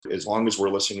As long as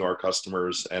we're listening to our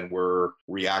customers and we're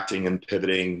reacting and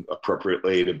pivoting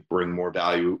appropriately to bring more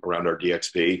value around our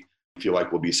DXP, I feel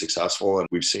like we'll be successful. And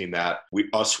we've seen that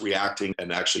us reacting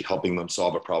and actually helping them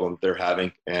solve a problem that they're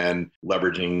having and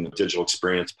leveraging digital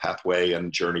experience pathway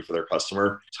and journey for their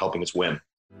customer is helping us win.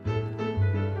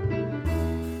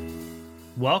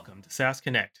 Welcome to SaaS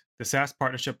Connect, the SaaS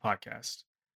Partnership Podcast,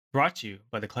 brought to you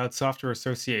by the Cloud Software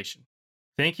Association.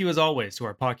 Thank you as always to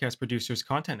our podcast producers,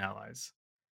 Content Allies.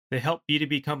 They help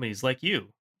B2B companies like you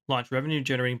launch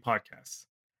revenue-generating podcasts.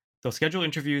 They'll schedule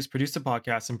interviews, produce the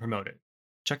podcast, and promote it.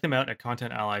 Check them out at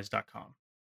contentallies.com.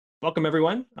 Welcome,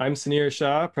 everyone. I'm Sunir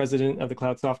Shah, president of the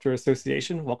Cloud Software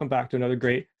Association. Welcome back to another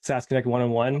great SaaS Connect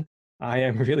one-on-one. I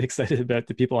am really excited about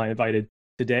the people I invited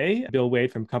today. Bill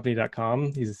Wade from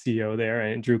company.com, he's the CEO there,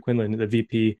 and Drew Quinlan, the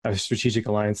VP of Strategic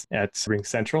Alliance at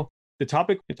RingCentral. The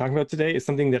topic we're talking about today is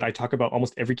something that I talk about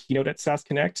almost every keynote at SaaS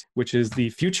Connect, which is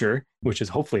the future, which is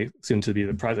hopefully soon to be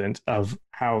the present, of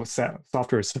how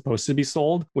software is supposed to be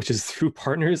sold, which is through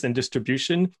partners and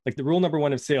distribution. Like the rule number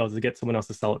one of sales is to get someone else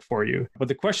to sell it for you. But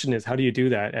the question is, how do you do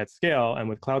that at scale? And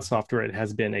with cloud software, it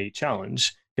has been a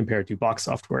challenge compared to box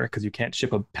software because you can't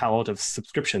ship a pallet of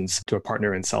subscriptions to a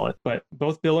partner and sell it. But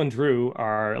both Bill and Drew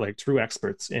are like true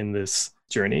experts in this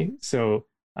journey. So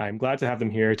I'm glad to have them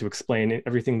here to explain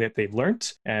everything that they've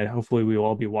learned, and hopefully we will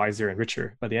all be wiser and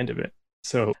richer by the end of it.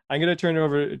 So I'm going to turn it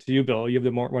over to you, Bill. You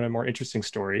have one of the more interesting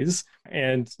stories.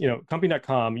 And,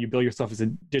 company.com, you bill yourself as a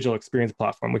digital experience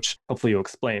platform, which hopefully you'll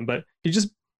explain. But you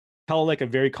just tell like a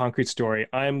very concrete story.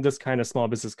 I'm this kind of small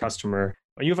business customer.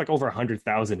 You have like over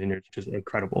 100,000 in here, which is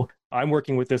incredible. I'm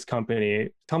working with this company.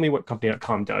 Tell me what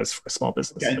company.com does for a small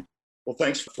business. Okay. Well,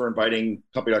 thanks for inviting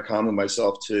company.com and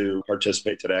myself to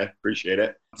participate today. Appreciate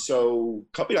it. So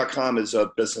company.com is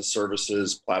a business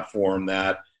services platform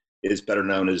that is better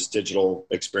known as Digital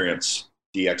Experience,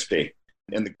 DXP.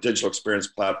 And the Digital Experience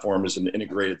platform is an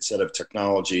integrated set of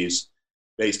technologies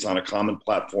based on a common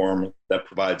platform that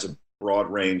provides a broad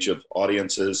range of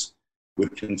audiences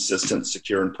with consistent,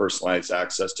 secure, and personalized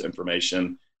access to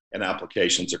information and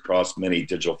applications across many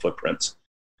digital footprints.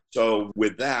 So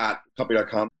with that,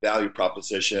 company.com value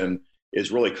proposition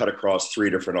is really cut across three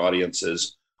different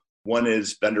audiences. One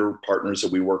is vendor partners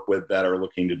that we work with that are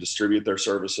looking to distribute their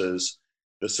services.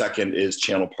 The second is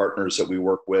channel partners that we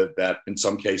work with that in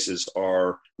some cases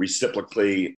are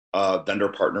reciprocally a vendor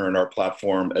partner in our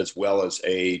platform, as well as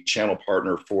a channel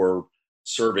partner for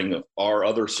serving our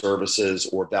other services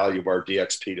or value of our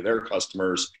DXP to their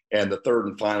customers. And the third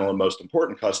and final and most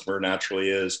important customer naturally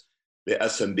is the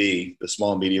SMB, the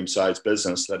small, medium-sized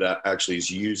business that actually is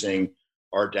using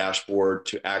our dashboard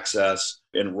to access,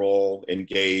 enroll,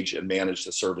 engage, and manage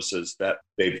the services that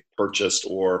they've purchased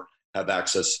or have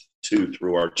access to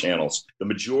through our channels. The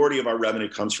majority of our revenue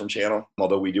comes from channel,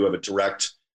 although we do have a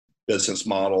direct business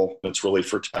model that's really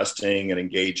for testing and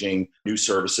engaging new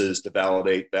services to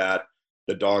validate that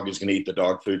the dog is going to eat the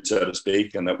dog food, so to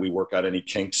speak, and that we work out any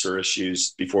kinks or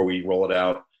issues before we roll it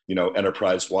out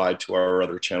enterprise-wide to our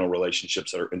other channel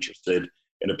relationships that are interested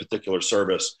in a particular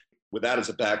service. With that as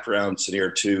a background,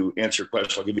 Sunir, to answer your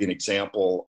question, I'll give you an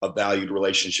example of valued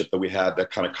relationship that we have that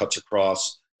kind of cuts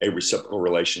across a reciprocal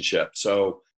relationship.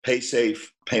 So Paysafe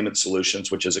Payment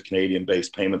Solutions, which is a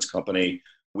Canadian-based payments company,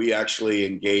 we actually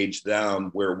engage them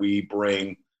where we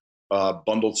bring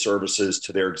bundled services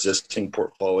to their existing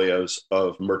portfolios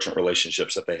of merchant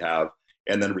relationships that they have.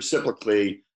 And then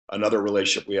reciprocally, another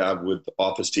relationship we have with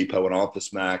Office Depot and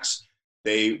Office Max,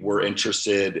 they were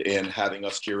interested in having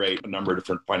us curate a number of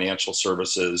different financial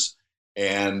services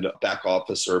and back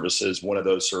office services. One of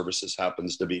those services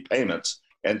happens to be payments.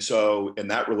 And so in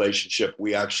that relationship,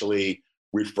 we actually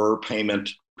refer payment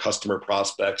customer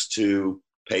prospects to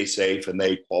Paysafe, and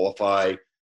they qualify,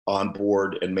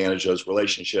 onboard, and manage those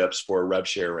relationships for a rev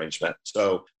share arrangement.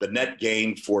 So the net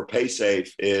gain for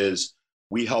Paysafe is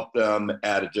we help them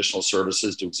add additional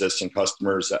services to existing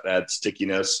customers that add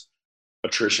stickiness,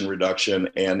 attrition reduction,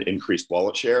 and increased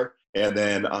wallet share. And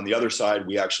then on the other side,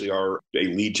 we actually are a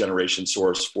lead generation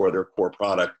source for their core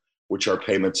product, which are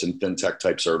payments and fintech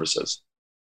type services.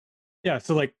 Yeah.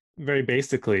 So like very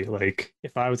basically, like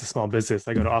if I was a small business,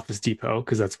 I go to Office Depot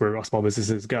because that's where all small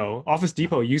businesses go. Office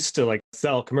Depot used to like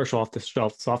sell commercial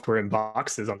off-the-shelf software in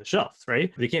boxes on the shelves,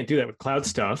 right? They can't do that with cloud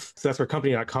stuff. So that's where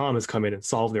company.com has come in and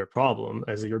solved their problem,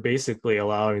 as you're basically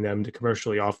allowing them to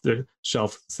commercially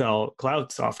off-the-shelf sell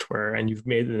cloud software, and you've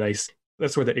made a nice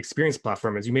That's where the experience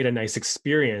platform is. You made a nice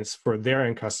experience for their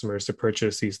end customers to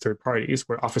purchase these third parties,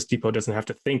 where Office Depot doesn't have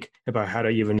to think about how to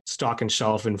even stock and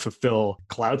shelf and fulfill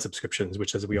cloud subscriptions,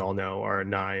 which, as we all know, are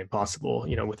nigh impossible,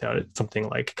 without something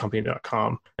like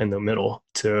company.com in the middle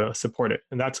to support it.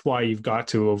 And that's why you've got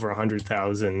to over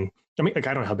 100,000. I mean, I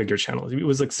don't know how big your channel is. It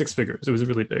was like six figures. It was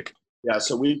really big. Yeah.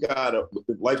 So we've got a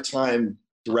lifetime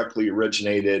directly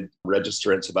originated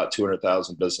registrants, about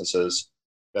 200,000 businesses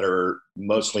that are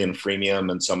mostly in freemium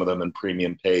and some of them in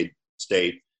premium paid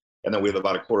state. And then we have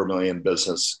about 250,000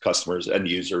 business customers and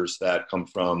users that come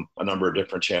from a number of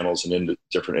different channels and in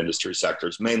different industry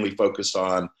sectors, mainly focused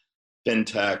on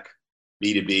fintech,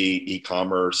 B2B,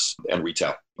 e-commerce, and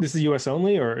retail. This is US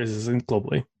only, or is this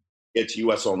globally? It's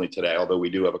US only today, although we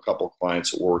do have a couple of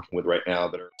clients that we're working with right now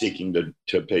that are seeking to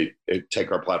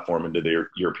take our platform into their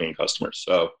European customers.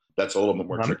 So that's a little bit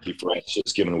more tricky for us,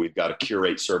 just given we've got to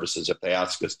curate services. If they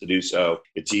ask us to do so,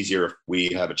 it's easier if we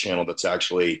have a channel that's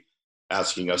actually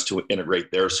asking us to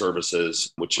integrate their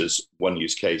services, which is one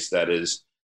use case that is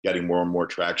getting more and more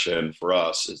traction for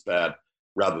us, is that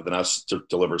rather than us to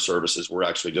deliver services, we're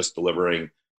actually just delivering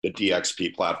the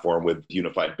DXP platform with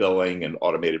unified billing and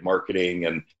automated marketing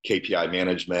and KPI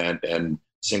management and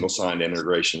single sign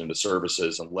integration into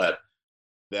services, and let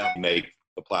them make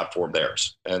the platform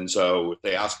theirs. And so if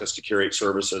they ask us to curate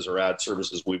services or add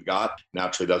services we've got,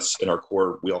 naturally that's in our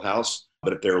core wheelhouse.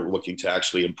 But if they're looking to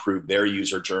actually improve their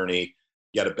user journey,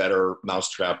 get a better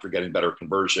mousetrap for getting better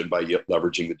conversion by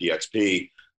leveraging the DXP,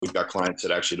 we've got clients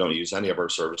that actually don't use any of our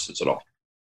services at all.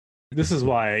 This is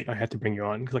why I had to bring you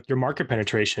on. Like, your market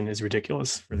penetration is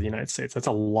ridiculous for the United States. That's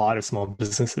a lot of small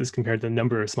businesses compared to the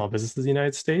number of small businesses in the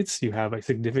United States. You have a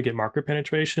significant market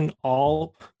penetration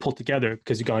all pulled together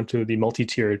because you've gone to the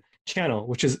multi-tiered channel,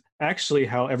 which is actually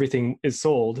how everything is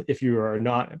sold if you are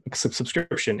not a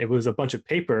subscription. It was a bunch of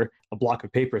paper, a block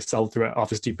of paper sold through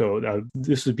Office Depot.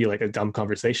 This would be like a dumb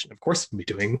conversation. Of course, we'd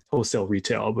be doing wholesale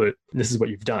retail, but this is what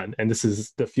you've done. And this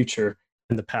is the future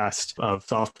and the past of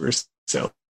software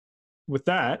sales. With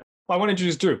that, I want to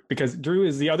introduce Drew, because Drew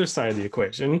is the other side of the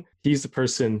equation. He's the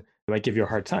person that might give you a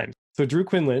hard time. So Drew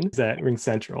Quinlan is at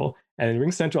RingCentral, and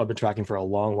RingCentral I've been tracking for a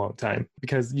long, long time,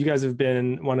 because you guys have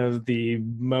been one of the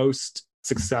most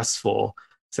successful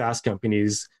SaaS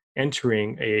companies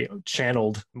entering a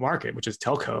channeled market, which is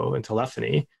telco and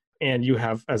telephony. And you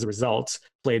have, as a result,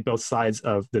 played both sides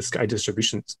of this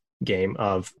distribution game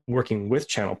of working with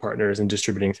channel partners and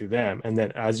distributing through them. And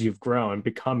then as you've grown,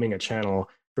 becoming a channel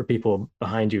for people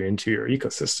behind you into your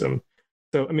ecosystem.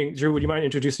 So, I mean, Drew, would you mind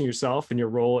introducing yourself and your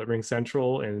role at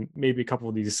RingCentral and maybe a couple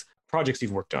of these projects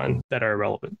you've worked on that are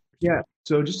relevant? Yeah.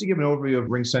 So just to give an overview of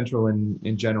RingCentral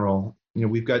in general,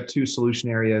 we've got two solution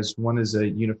areas. One is a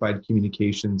unified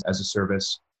communications as a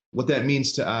service. What that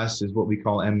means to us is what we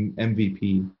call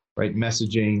MVP, right?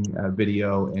 Messaging,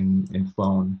 video, and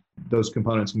phone. Those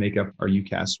components make up our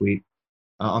UCaaS suite.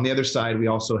 On the other side, we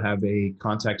also have a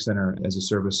contact center as a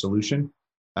service solution,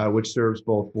 which serves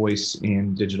both voice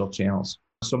and digital channels.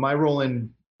 So my role in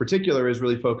particular is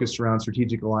really focused around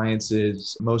strategic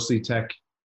alliances, mostly tech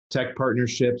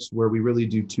partnerships, where we really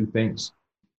do two things.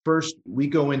 First, we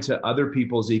go into other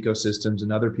people's ecosystems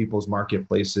and other people's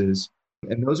marketplaces,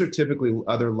 and those are typically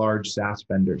other large SaaS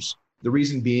vendors. The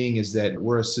reason being is that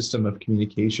we're a system of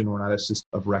communication, we're not a system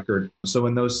of record. So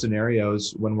in those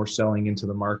scenarios, when we're selling into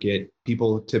the market,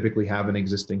 people typically have an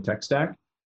existing tech stack.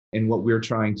 And what we're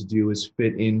trying to do is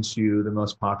fit into the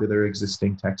most popular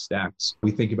existing tech stacks.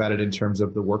 We think about it in terms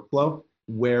of the workflow.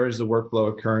 Where is the workflow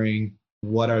occurring?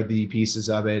 What are the pieces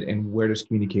of it? And where does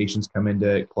communications come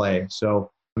into play? So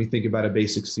when you think about a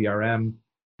basic CRM,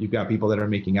 you've got people that are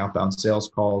making outbound sales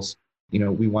calls.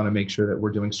 We want to make sure that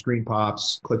we're doing screen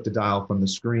pops, click to dial from the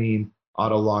screen,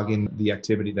 auto log in the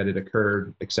activity that it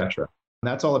occurred, et cetera. And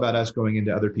that's all about us going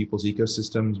into other people's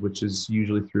ecosystems, which is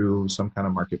usually through some kind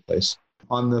of marketplace.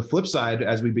 On the flip side,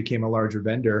 as we became a larger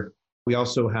vendor, we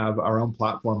also have our own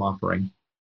platform offering.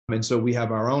 And so we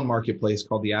have our own marketplace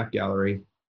called the App Gallery,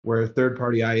 where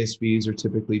third-party ISVs are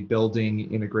typically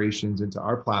building integrations into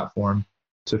our platform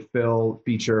to fill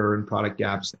feature and product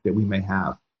gaps that we may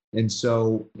have. And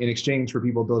so in exchange for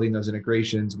people building those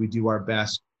integrations, we do our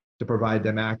best to provide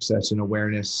them access and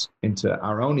awareness into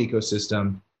our own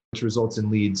ecosystem, which results in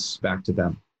leads back to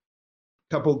them.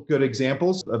 Couple good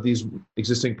examples of these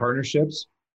existing partnerships.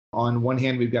 On one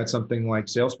hand, we've got something like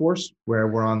Salesforce, where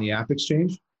we're on the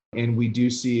AppExchange, and we do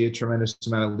see a tremendous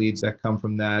amount of leads that come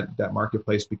from that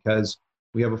marketplace because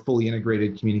we have a fully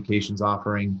integrated communications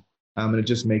offering, and it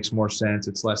just makes more sense.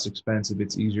 It's less expensive.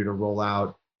 It's easier to roll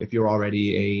out if you're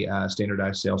already a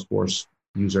standardized Salesforce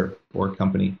user or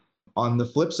company. On the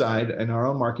flip side, in our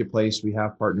own marketplace, we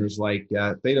have partners like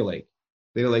Theta Lake.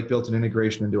 Theta Lake built an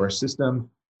integration into our system.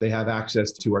 They have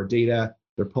access to our data.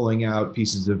 They're pulling out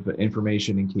pieces of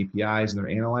information and KPIs, and they're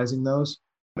analyzing those,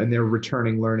 and they're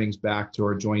returning learnings back to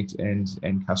our joint end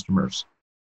customers.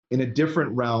 In a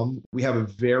different realm, we have a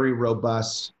very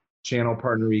robust channel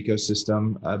partner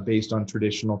ecosystem based on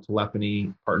traditional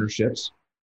telephony partnerships,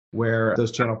 where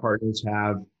those channel partners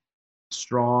have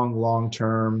strong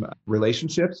long-term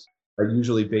relationships, are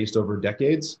usually based over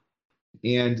decades.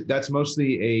 And that's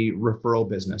mostly a referral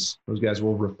business. Those guys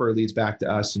will refer leads back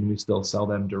to us and we still sell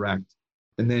them direct.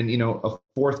 And then, a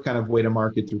fourth kind of way to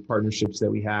market through partnerships that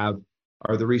we have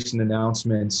are the recent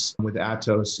announcements with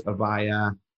Atos,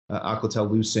 Avaya,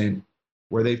 Alcatel-Lucent,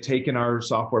 where they've taken our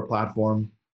software platform,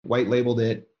 white labeled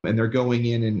it, and they're going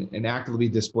in and actively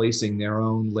displacing their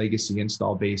own legacy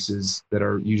install bases that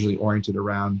are usually oriented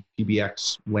around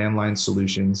PBX landline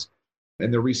solutions,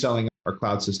 and they're reselling our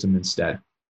cloud system instead.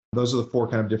 Those are the four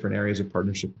kind of different areas of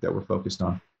partnership that we're focused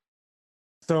on.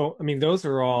 So, I mean, those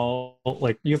are all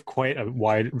like you have quite a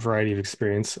wide variety of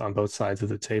experience on both sides of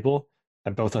the table,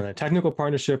 both on the technical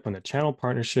partnership, on the channel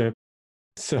partnership.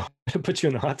 So, to put you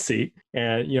in the hot seat,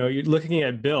 and you're looking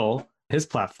at Bill, his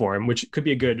platform, which could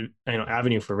be a good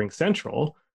avenue for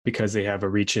RingCentral because they have a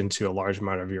reach into a large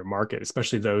amount of your market,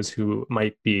 especially those who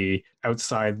might be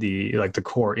outside the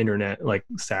core internet, like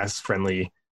SaaS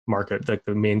friendly market, like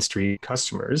the Main Street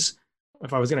customers.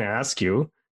 If I was going to ask you,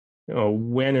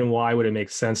 when and why would it make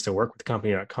sense to work with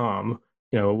company.com?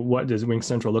 What does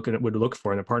RingCentral would look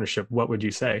for in a partnership? What would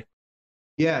you say?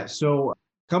 Yeah, so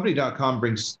company.com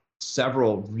brings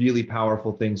several really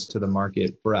powerful things to the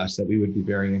market for us that we would be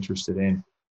very interested in.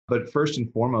 But first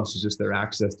and foremost is just their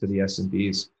access to the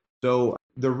SMBs. So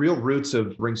the real roots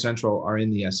of RingCentral are in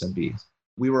the SMB.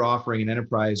 We were offering an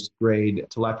enterprise-grade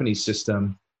telephony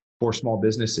system for small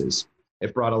businesses.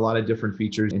 It brought a lot of different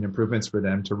features and improvements for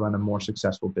them to run a more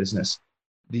successful business.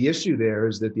 The issue there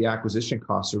is that the acquisition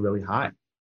costs are really high.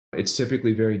 It's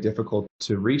typically very difficult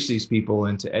to reach these people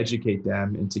and to educate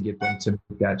them and to get them to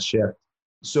make that shift.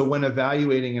 So when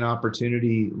evaluating an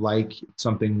opportunity like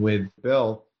something with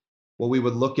Bill, what we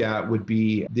would look at would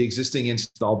be the existing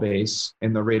install base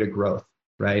and the rate of growth,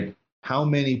 right? How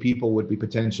many people would we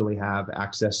potentially have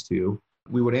access to?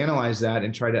 We would analyze that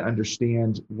and try to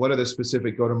understand what are the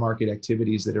specific go-to-market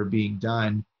activities that are being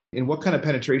done and what kind of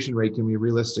penetration rate can we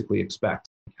realistically expect?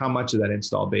 How much of that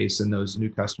install base and those new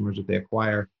customers that they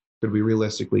acquire could we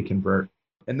realistically convert?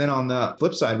 And then on the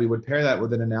flip side, we would pair that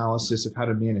with an analysis of how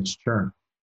to manage churn.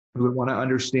 We would want to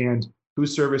understand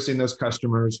who's servicing those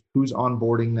customers, who's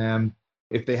onboarding them.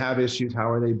 If they have issues,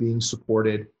 how are they being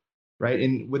supported, right?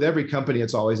 And with every company,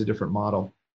 it's always a different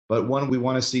model. But one, we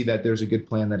want to see that there's a good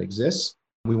plan that exists.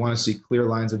 We want to see clear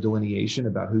lines of delineation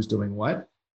about who's doing what.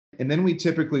 And then we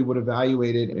typically would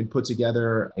evaluate it and put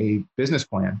together a business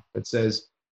plan that says,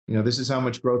 this is how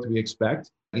much growth we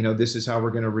expect. This is how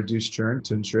we're going to reduce churn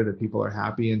to ensure that people are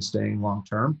happy and staying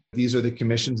long-term. These are the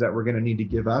commissions that we're going to need to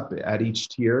give up at each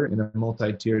tier in a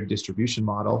multi-tiered distribution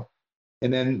model.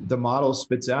 And then the model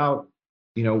spits out,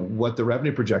 what the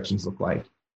revenue projections look like.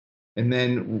 And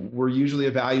then we're usually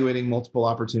evaluating multiple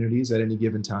opportunities at any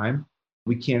given time.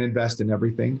 We can't invest in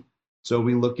everything. So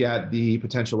we look at the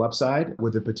potential upside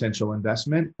with the potential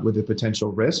investment, with the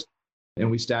potential risk, and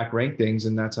we stack rank things,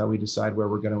 and that's how we decide where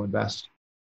we're going to invest.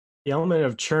 The element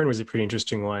of churn was a pretty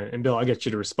interesting one. And Bill, I'll get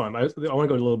you to respond. I want to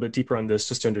go a little bit deeper on this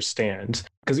just to understand,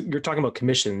 because you're talking about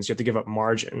commissions, you have to give up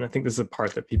margin. I think this is a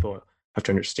part that people have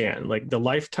to understand. Like the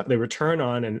return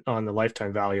on the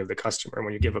lifetime value of the customer,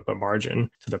 when you give up a margin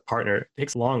to the partner, it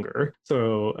takes longer.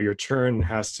 So your churn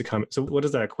has to come. So what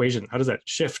is that equation? How does that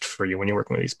shift for you when you're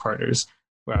working with these partners?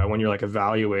 When you're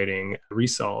evaluating a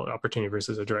resell opportunity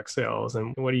versus a direct sales?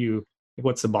 And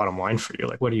what's the bottom line for you?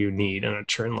 What do you need on a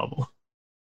churn level?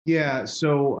 Yeah.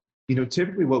 So,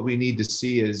 typically what we need to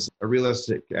see is a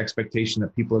realistic expectation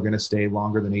that people are going to stay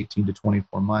longer than 18 to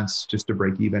 24 months just to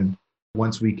break even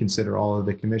once we consider all of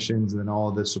the commissions and then all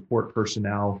of the support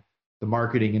personnel, the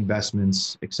marketing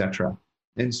investments, et cetera.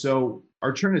 And so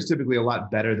our churn is typically a lot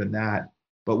better than that.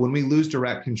 But when we lose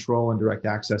direct control and direct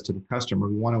access to the customer,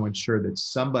 we want to ensure that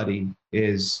somebody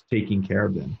is taking care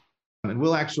of them. And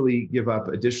we'll actually give up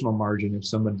additional margin if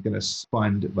someone's going to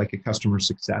fund a customer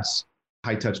success,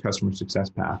 high-touch customer success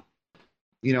path.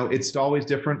 It's always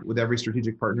different with every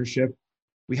strategic partnership.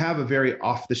 We have a very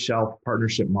off-the-shelf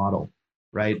partnership model,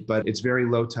 right? But it's very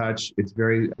low touch, it's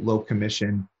very low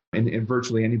commission, and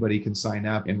virtually anybody can sign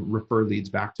up and refer leads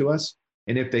back to us.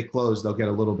 And if they close, they'll get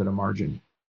a little bit of margin.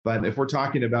 But if we're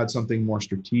talking about something more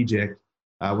strategic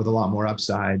with a lot more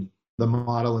upside, the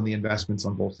model and the investments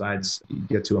on both sides, you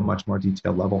get to a much more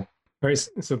detailed level. All right.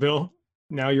 So Bill,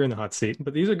 now you're in the hot seat,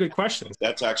 but these are good questions.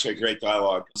 That's actually a great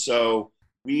dialogue. So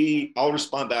I'll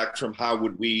respond back from how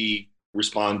would we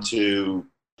respond to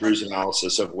Drew's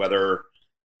analysis of whether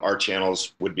our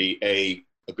channels would be a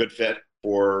good fit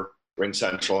for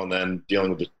RingCentral, and then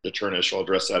dealing with the churn issue. I'll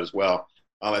address that as well.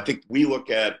 I think we look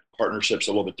at partnerships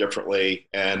a little bit differently,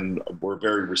 and we're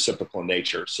very reciprocal in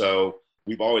nature. So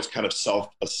we've always kind of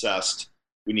self-assessed.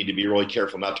 We need to be really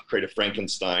careful not to create a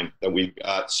Frankenstein, that we've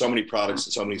got so many products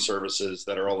and so many services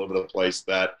that are all over the place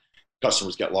that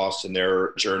customers get lost in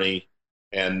their journey.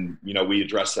 And, we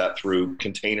address that through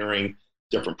containering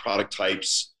different product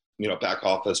types, back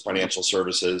office, financial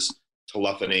services,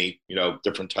 telephony,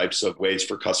 different types of ways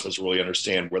for customers to really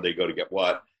understand where they go to get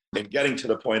what. And getting to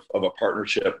the point of a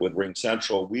partnership with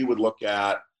RingCentral, we would look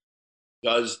at,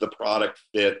 does the product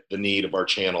fit the need of our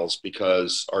channels?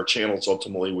 Because our channels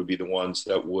ultimately would be the ones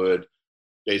that would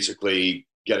basically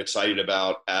get excited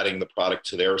about adding the product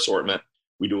to their assortment.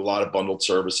 We do a lot of bundled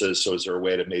services. So is there a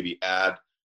way to maybe add,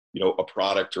 a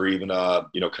product or even a,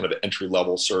 kind of an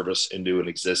entry-level service into an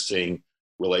existing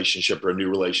relationship or a new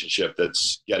relationship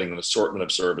that's getting an assortment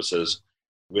of services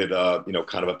with a,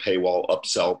 kind of a paywall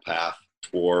upsell path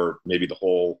for maybe the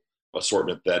whole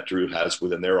assortment that Drew has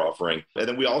within their offering. And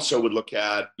then we also would look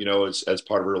at, as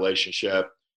part of a relationship,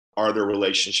 are there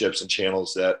relationships and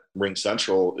channels that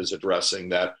RingCentral is addressing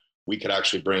that we could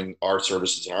actually bring our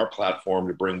services and our platform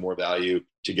to bring more value,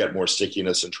 to get more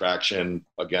stickiness and traction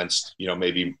against,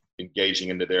 maybe engaging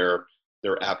into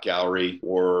their app gallery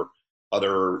or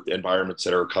other environments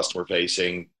that are customer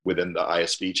facing within the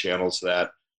ISV channels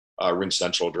that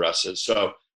RingCentral addresses.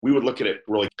 So we would look at it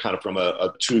really kind of from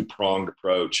a two-pronged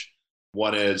approach.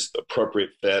 One is the appropriate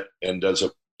fit, and is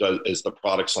the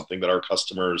product something that our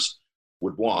customers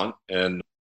would want? And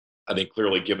I think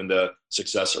clearly, given the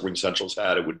success that RingCentral's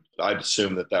had, I'd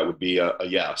assume that would be a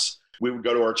yes. We would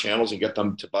go to our channels and get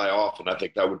them to buy off, and I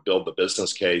think that would build the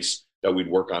business case that we'd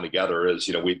work on together.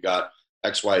 Is, we've got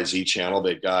XYZ channel,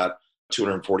 they've got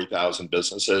 240,000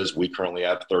 businesses. We currently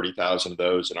have 30,000 of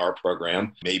those in our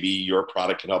program. Maybe your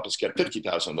product can help us get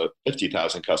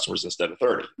 50,000 customers instead of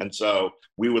 30. And so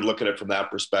we would look at it from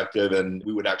that perspective, and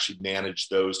we would actually manage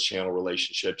those channel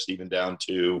relationships even down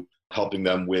to helping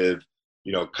them with,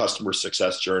 customer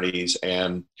success journeys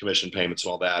and commission payments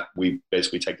and all that. We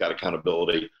basically take that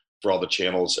accountability for all the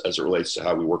channels as it relates to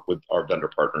how we work with our vendor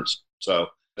partners. So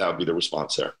that would be the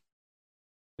response there.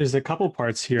 There's a couple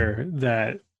parts here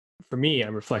that, for me,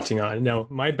 I'm reflecting on. Now,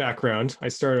 my background, I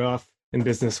started off in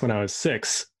business when I was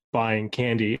 6, buying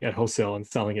candy at wholesale and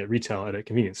selling it retail at a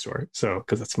convenience store. So,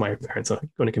 because that's my parents going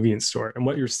to a convenience store. And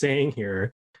what you're saying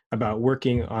here about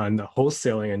working on the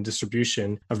wholesaling and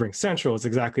distribution of RingCentral is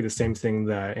exactly the same thing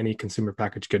that any consumer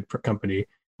packaged good company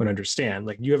would understand.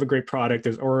 Like, you have a great product,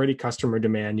 there's already customer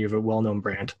demand, you have a well-known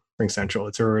brand, RingCentral.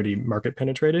 It's already market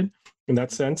penetrated in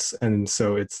that sense. And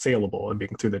so it's saleable and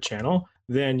being through the channel.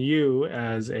 Then you,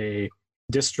 as a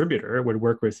distributor, would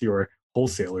work with your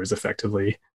wholesalers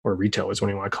effectively, or retailers, when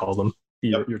you want to call them,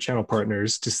 your channel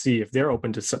partners, to see if they're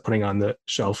open to putting on the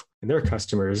shelf in their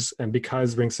customers. And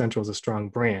because RingCentral is a strong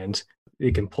brand,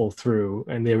 they can pull through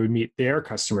and they would meet their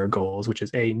customer goals, which is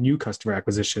a new customer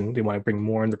acquisition. They want to bring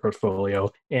more in the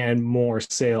portfolio and more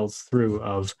sales through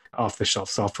of off-the-shelf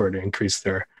software to increase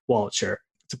their wallet share.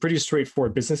 It's a pretty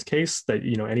straightforward business case that,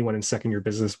 anyone in second year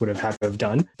business would have had to have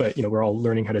done, but, we're all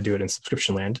learning how to do it in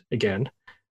subscription land again.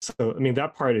 So,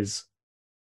 that part is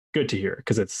good to hear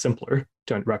because it's simpler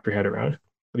to wrap your head around.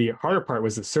 The harder part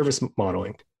was the service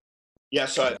modeling. Yeah,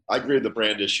 so I agree with the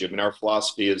brand issue. Our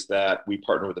philosophy is that we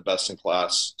partner with the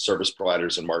best-in-class service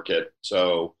providers in market.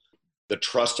 So the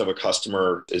trust of a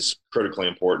customer is critically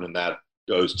important, and that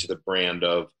goes to the brand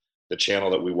of the channel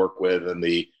that we work with and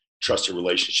the trusted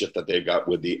relationship that they've got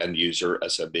with the end user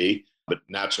SMB. But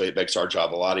naturally, it makes our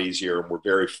job a lot easier, and we're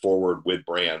very forward with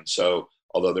brands. So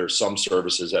although there's some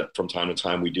services that from time to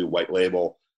time we do white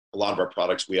label, a lot of our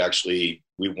products, we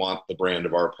want the brand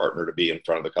of our partner to be in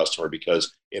front of the customer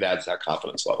because it adds that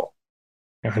confidence level.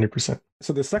 100%.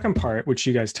 So the second part, which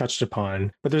you guys touched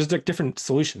upon, but there's different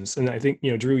solutions. And I think,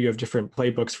 Drew, you have different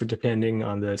playbooks for depending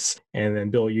on this. And then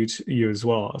Bill, you as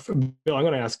well. Bill, I'm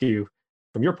going to ask you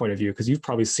from your point of view, because you've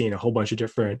probably seen a whole bunch of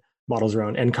different models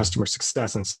around end customer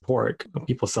success and support of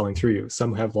people selling through you.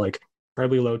 Some have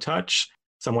incredibly low touch,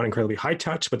 somewhat incredibly high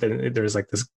touch, but then there's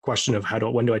this question of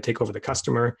when do I take over the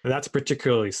customer? And that's a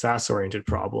particularly SaaS oriented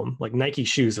problem. Like Nike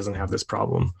Shoes doesn't have this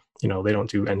problem. They don't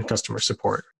do end customer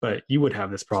support, but you would have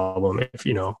this problem if,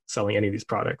 selling any of these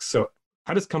products. So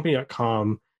how does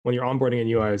company.com, when you're onboarding a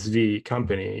new ISV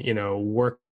company,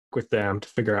 work with them to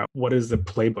figure out what is the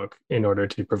playbook in order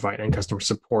to provide end customer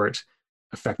support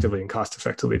effectively and cost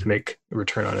effectively to make a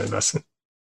return on investment?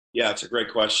 Yeah, it's a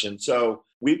great question. So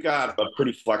we've got a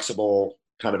pretty flexible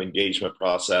kind of engagement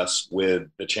process with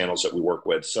the channels that we work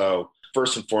with. So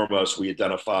first and foremost, we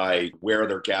identify where are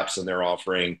there gaps in their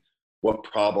offering, what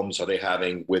problems are they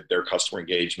having with their customer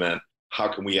engagement, how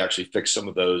can we actually fix some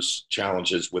of those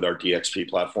challenges with our DXP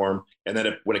platform. And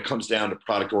then when it comes down to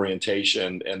product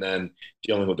orientation and then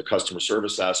dealing with the customer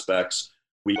service aspects,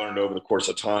 we learned over the course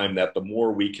of time that the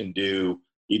more we can do,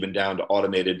 even down to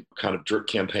automated kind of drip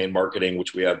campaign marketing,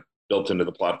 which we have built into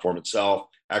the platform itself,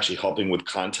 actually helping with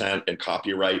content and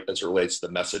copyright as it relates to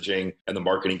the messaging and the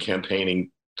marketing campaigning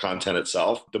content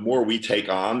itself. The more we take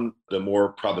on, the more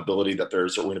probability that we're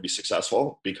going to be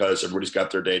successful because everybody's got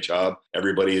their day job.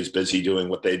 Everybody is busy doing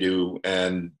what they do.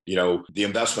 And, the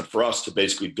investment for us to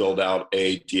basically build out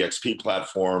a DXP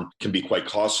platform can be quite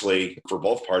costly for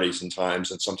both parties in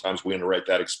times. And sometimes we underwrite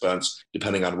that expense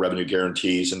depending on revenue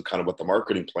guarantees and kind of what the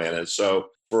marketing plan is. So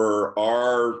for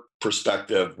our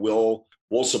perspective, we'll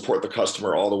support the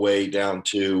customer all the way down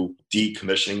to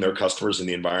decommissioning their customers in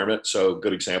the environment. So a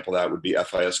good example of that would be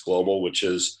FIS Global, which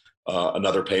is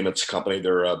another payments company.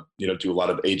 They're, do a lot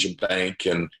of agent bank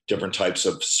and different types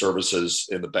of services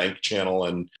in the bank channel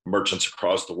and merchants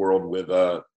across the world with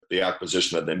the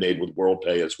acquisition that they made with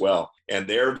WorldPay as well. And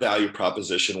their value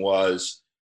proposition was,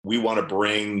 we want to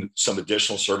bring some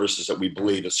additional services that we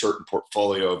believe a certain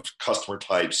portfolio of customer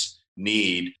types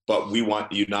need, but we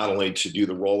want you not only to do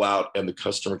the rollout and the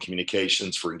customer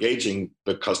communications for engaging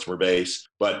the customer base,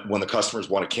 but when the customers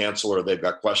want to cancel or they've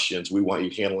got questions, we want you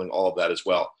handling all of that as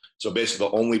well. So basically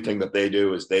the only thing that they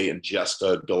do is they ingest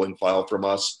a billing file from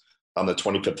us on the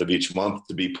 25th of each month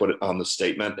to be put on the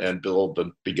statement and billed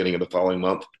the beginning of the following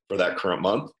month for that current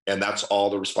month. And that's all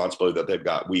the responsibility that they've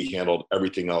got. We handled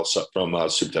everything else from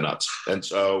soup to nuts. And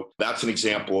so that's an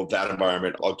example of that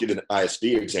environment. I'll give you an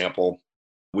ISV example.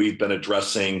 We've been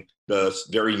addressing the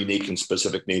very unique and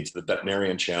specific needs of the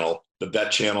veterinarian channel. The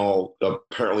vet channel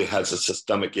apparently has a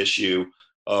systemic issue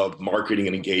of marketing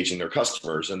and engaging their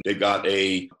customers. And they've got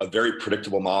a very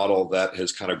predictable model that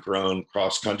has kind of grown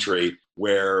cross country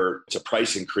where it's a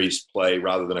price increase play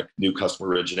rather than a new customer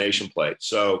origination play.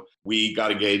 So we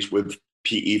got engaged with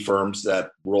PE firms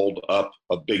that rolled up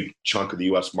a big chunk of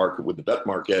the US market with the vet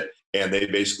market. And they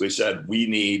basically said, we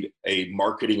need a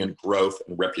marketing and growth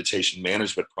and reputation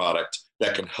management product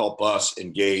that can help us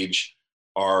engage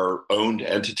our owned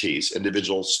entities,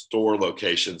 individual store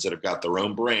locations that have got their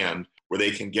own brand, where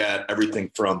they can get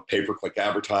everything from pay-per-click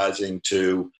advertising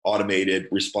to automated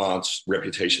response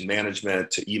reputation management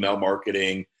to email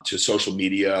marketing to social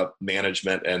media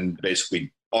management and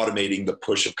basically automating the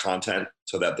push of content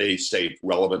so that they stay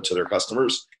relevant to their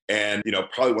customers. And,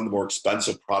 probably one of the more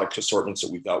expensive product assortments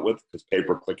that we've dealt with, because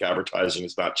pay-per-click advertising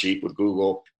is not cheap with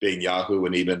Google being Yahoo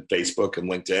and even Facebook and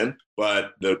LinkedIn.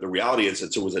 But the reality is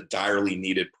it was a direly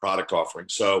needed product offering.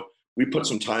 So we put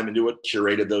some time into it,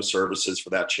 curated those services for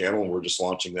that channel, and we're just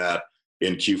launching that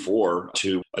in Q4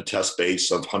 to a test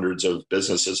base of hundreds of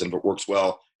businesses. And if it works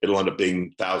well, it'll end up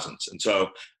being thousands. And so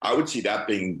I would see that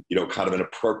being, kind of an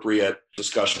appropriate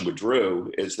discussion with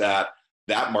Drew, is that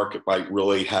market might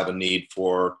really have a need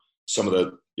for some of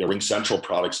the RingCentral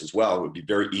products as well. It would be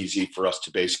very easy for us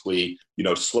to basically,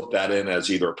 slip that in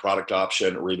as either a product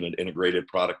option or even an integrated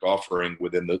product offering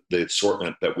within the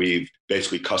assortment that we've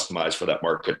basically customized for that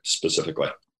market specifically.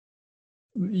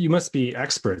 You must be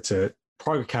experts at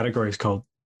product categories called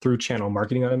through channel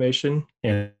marketing automation.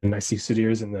 And I see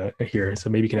Sudhir's in here, so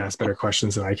maybe you can ask better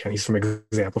questions than I can. He's from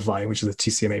Exemplify, which is a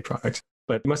TCMA product.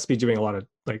 But you must be doing a lot of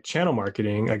channel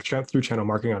marketing, through channel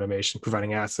marketing automation,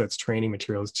 providing assets, training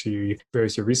materials to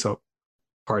various resale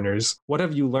partners. What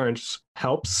have you learned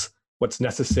helps? What's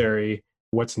necessary?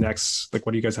 What's next?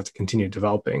 What do you guys have to continue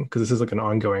developing? Because this is an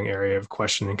ongoing area of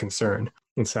question and concern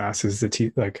in SaaS. Is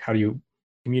how do you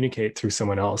communicate through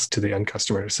someone else to the end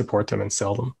customer to support them and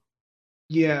sell them?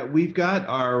 Yeah, we've got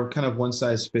our kind of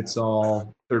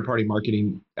one-size-fits-all third-party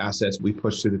marketing assets we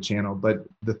push through the channel. But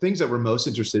the things that we're most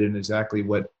interested in is exactly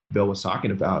what Bill was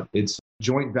talking about. It's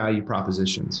joint value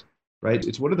propositions, right?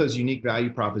 It's what are those unique value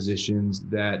propositions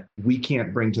that we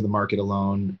can't bring to the market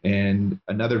alone and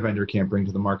another vendor can't bring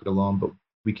to the market alone, but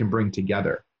we can bring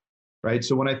together, right?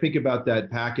 So when I think about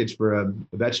that package for a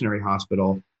veterinary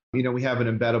hospital, we have an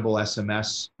embeddable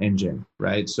SMS engine,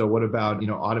 right? So what about,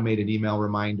 automated email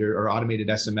reminder or automated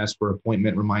SMS for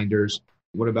appointment reminders?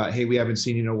 What about, hey, we haven't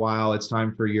seen you in a while. It's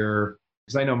time for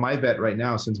because I know my vet right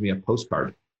now sends me a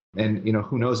postcard and,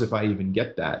 who knows if I even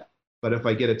get that. But if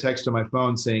I get a text on my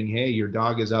phone saying, hey, your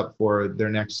dog is up for their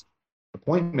next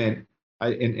appointment,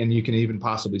 And you can even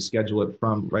possibly schedule it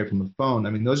right from the phone.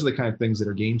 I mean, those are the kind of things that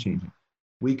are game changing.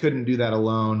 We couldn't do that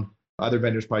alone. Other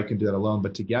vendors probably can do that alone,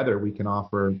 but together we can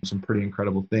offer some pretty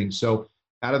incredible things. So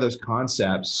out of those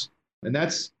concepts, and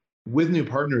that's with new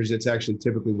partners, it's actually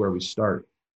typically where we start.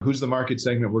 Who's the market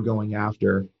segment we're going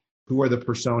after? Who are the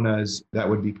personas that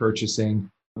would be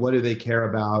purchasing? What do they care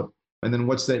about? And then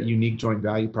what's that unique joint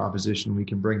value proposition we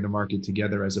can bring to market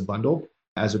together as a bundle,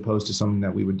 as opposed to something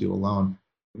that we would do alone?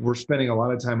 We're spending a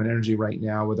lot of time and energy right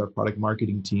now with our product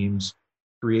marketing teams,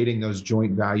 creating those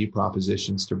joint value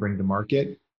propositions to bring to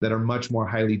market that are much more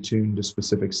highly tuned to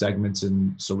specific segments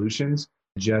and solutions,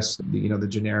 just the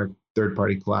generic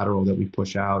third-party collateral that we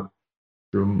push out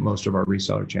through most of our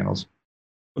reseller channels.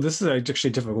 Well, this is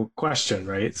actually a difficult question,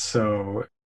 right? So,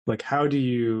 like, how do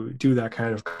you do that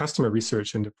kind of customer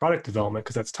research into product development?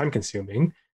 Because that's time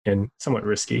consuming and somewhat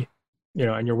risky,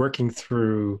 and you're working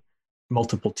through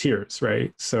multiple tiers,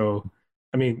 right? So,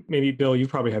 I mean, maybe Bill, you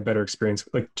probably had better experience,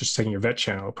 like just taking your vet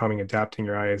channel, probably adapting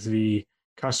your ISV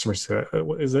customers to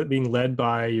it. Is it being led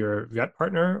by your vet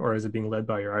partner, or is it being led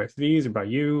by your ISVs, or by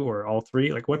you, or all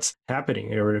three? Like, what's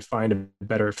happening in order to find a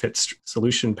better fit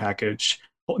solution package?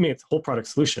 I mean, it's a whole product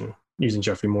solution, using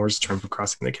Jeffrey Moore's term for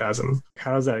crossing the chasm.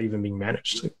 How is that even being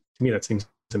managed? Like, to me, that seems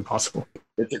impossible.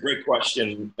 It's a great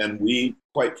question. And we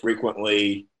quite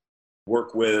frequently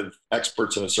work with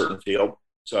experts in a certain field.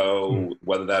 So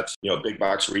whether that's, big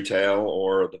box retail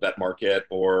or the vet market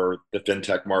or the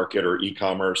fintech market or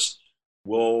e-commerce,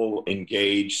 we'll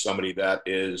engage somebody that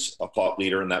is a thought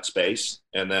leader in that space.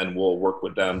 And then we'll work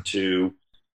with them to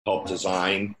help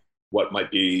design what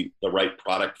might be the right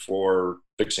product for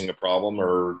fixing a problem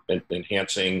or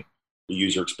enhancing the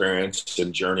user experience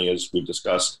and journey, as we've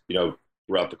discussed,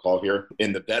 throughout the call here.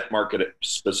 In the vet market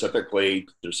specifically,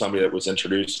 there's somebody that was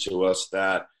introduced to us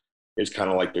that is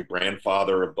kind of like the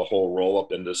grandfather of the whole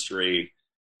roll-up industry,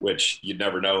 which you'd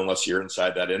never know unless you're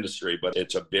inside that industry. But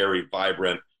it's a very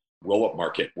vibrant roll-up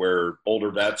market where older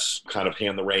vets kind of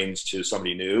hand the reins to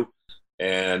somebody new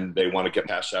and they want to get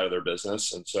cash out of their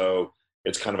business. And so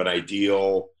it's kind of an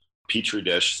ideal petri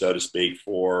dish, so to speak,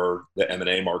 for the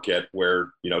M&A market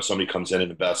where, somebody comes in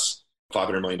and invests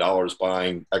 $500 million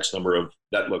buying X number of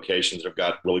vet locations that have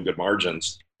got really good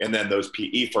margins. And then those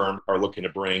PE firms are looking to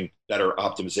bring better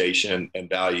optimization and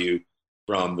value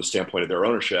from the standpoint of their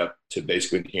ownership to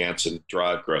basically enhance and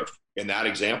drive growth. In that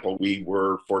example, we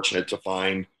were fortunate to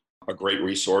find a great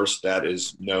resource that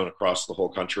is known across the whole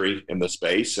country in the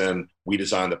space. And we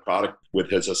designed the product with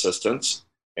his assistance.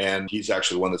 And he's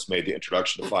actually the one that's made the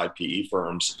introduction to 5 PE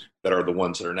firms that are the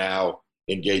ones that are now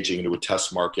engaging into a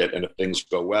test market. And if things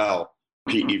go well,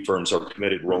 PE firms are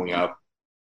committed rolling out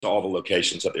to all the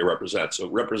locations that they represent. So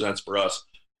it represents for us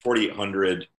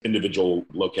 4,800 individual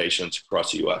locations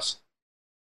across the U.S.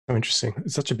 Oh, interesting.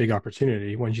 It's such a big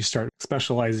opportunity when you start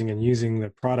specializing and using the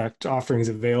product offerings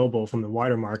available from the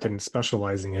wider market and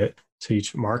specializing it to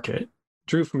each market.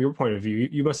 Drew, from your point of view,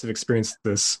 you must have experienced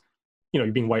this. You're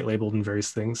being white labeled in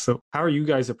various things. So how are you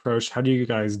guys approached? How do you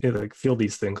guys feel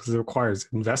these things? Because it requires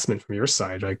investment from your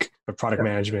side, like of product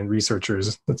management,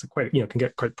 researchers. That's quite, can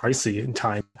get quite pricey in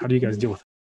time. How do you guys deal with it?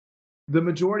 The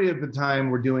majority of the time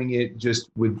we're doing it just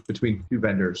between 2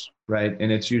 vendors, right? And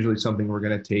it's usually something we're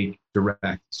going to take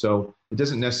direct. So it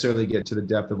doesn't necessarily get to the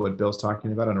depth of what Bill's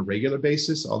talking about on a regular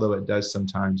basis, although it does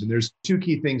sometimes. And there's 2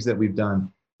 key things that we've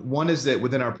done. One is that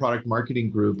within our product marketing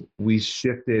group, we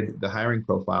shifted the hiring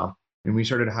profile. And we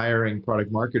started hiring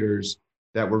product marketers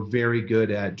that were very good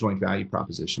at joint value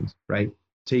propositions, right?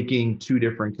 Taking 2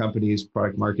 different companies'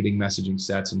 product marketing messaging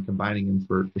sets and combining them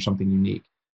for something unique.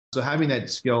 So having that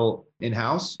skill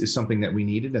in-house is something that we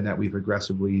needed and that we've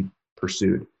aggressively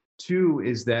pursued. 2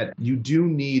 is that you do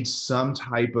need some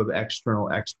type of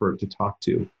external expert to talk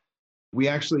to. We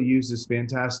actually use this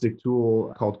fantastic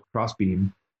tool called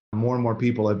Crossbeam. More and more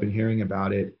people have been hearing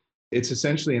about it. It's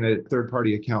essentially a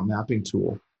third-party account mapping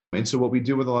tool. And so what we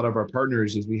do with a lot of our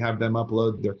partners is we have them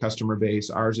upload their customer base.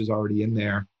 Ours is already in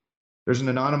there. There's an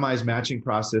anonymized matching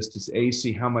process to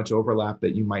see how much overlap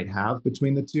that you might have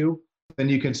between the 2. Then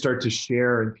you can start to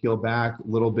share and peel back a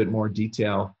little bit more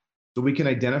detail. So we can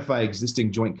identify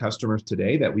existing joint customers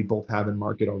today that we both have in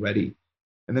market already.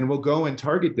 And then we'll go and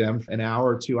target them an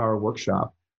hour or 2-hour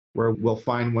workshop where we'll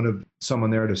find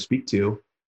someone there to speak to,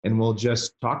 and we'll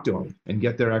just talk to them and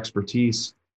get their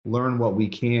expertise, learn what we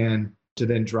can to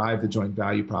then drive the joint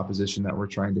value proposition that we're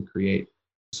trying to create.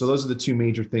 So those are the 2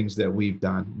 major things that we've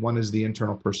done. 1 is the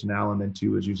internal personnel, and then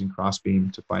 2 is using Crossbeam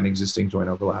to find existing joint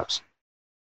overlaps.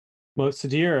 Well,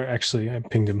 Sudhir, actually, I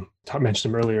pinged him,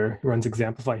 mentioned him earlier, who runs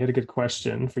Exemplify. He had a good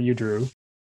question for you, Drew.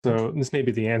 So this may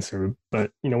be the answer,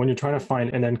 but when you're trying to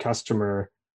find an end customer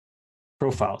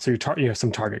profile. So you have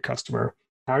some target customer.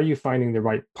 How are you finding the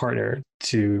right partner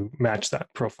to match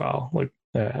that profile?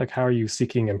 Like how are you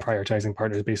seeking and prioritizing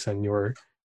partners based on your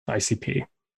ICP?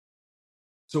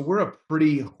 So we're a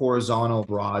pretty horizontal,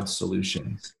 broad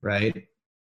solution, right?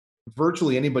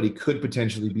 Virtually anybody could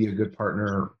potentially be a good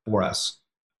partner for us.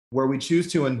 Where we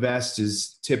choose to invest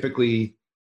is typically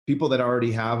people that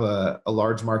already have a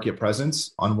large market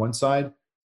presence on one side,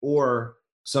 or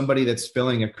somebody that's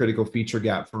filling a critical feature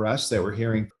gap for us that we're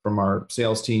hearing from our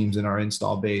sales teams and our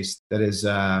install base that is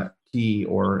key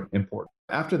or important.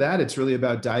 After that, it's really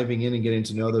about diving in and getting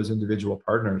to know those individual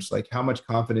partners. Like, how much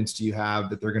confidence do you have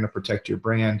that they're going to protect your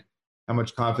brand? How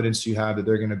much confidence do you have that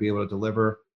they're going to be able to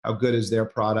deliver? How good is their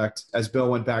product? As Bill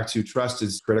went back to, trust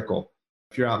is critical.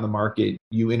 If you're out in the market,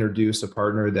 you introduce a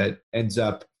partner that ends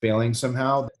up failing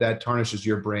somehow, that tarnishes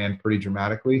your brand pretty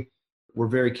dramatically. We're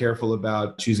very careful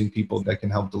about choosing people that can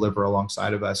help deliver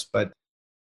alongside of us. But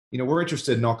we're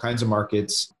interested in all kinds of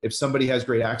markets. If somebody has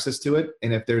great access to it,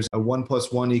 and if there's a 1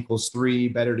 + 1 = 3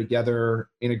 better together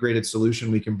integrated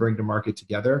solution we can bring to market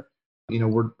together,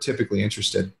 we're typically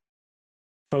interested.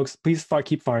 Folks, please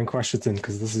keep firing questions in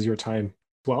because this is your time.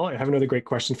 Well, I have another great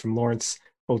question from Lawrence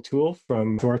O'Toole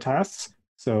from Thoritas.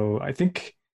 So I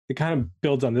think it kind of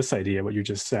builds on this idea, what you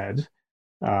just said,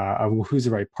 of who's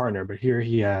the right partner. But here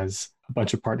he has a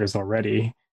bunch of partners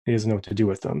already. He doesn't know what to do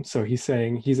with them. So he's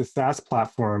saying he's a SaaS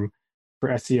platform for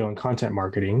SEO and content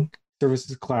marketing,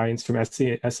 services clients from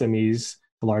SMEs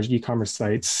to large e-commerce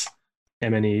sites,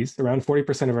 MNEs. Around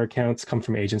 40% of our accounts come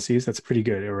from agencies. That's pretty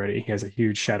good already. He has a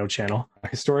huge shadow channel.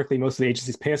 Historically, most of the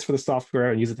agencies pay us for the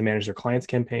software and use it to manage their clients'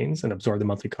 campaigns and absorb the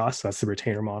monthly costs. So that's the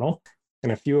retainer model.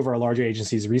 And a few of our larger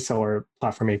agencies resell our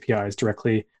platform APIs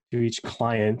directly to each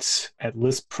client at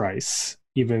list price,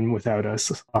 even without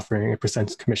us offering a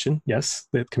percent commission. Yes,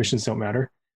 the commissions don't matter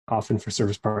often for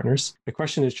service partners. The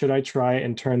question is, should I try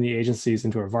and turn the agencies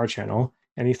into a VAR channel?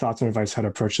 Any thoughts and advice how to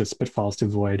approach this, pitfalls to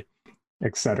avoid,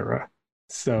 etc.?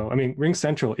 So,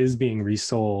 RingCentral is being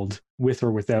resold with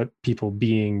or without people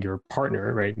being your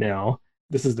partner right now.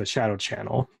 This is the shadow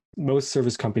channel. Most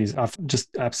service companies just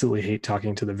absolutely hate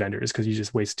talking to the vendors because you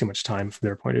just waste too much time from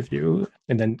their point of view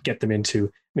and then get them into,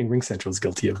 RingCentral is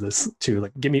guilty of this too.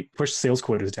 Like, push sales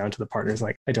quotas down to the partners.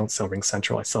 Like, I don't sell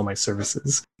RingCentral, I sell my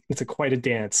services. It's quite a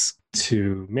dance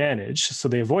to manage. So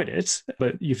they avoid it.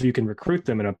 But if you can recruit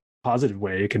them in a positive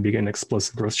way, it can be an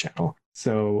explosive growth channel.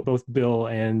 So both Bill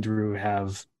and Drew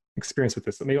have experience with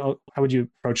this. So how would you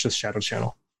approach this shadow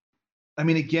channel?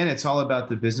 Again, it's all about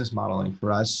the business modeling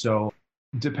for us. So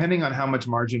depending on how much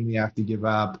margin we have to give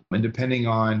up and depending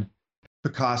on the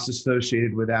costs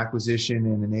associated with acquisition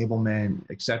and enablement,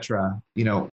 et cetera,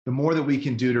 the more that we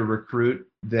can do to recruit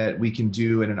that we can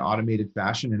do in an automated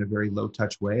fashion in a very low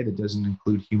touch way that doesn't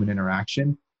include human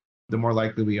interaction, the more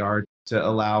likely we are to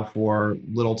allow for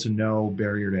little to no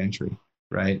barrier to entry,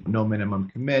 right? No minimum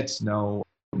commits, no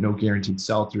guaranteed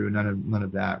sell through, none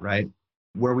of that, right?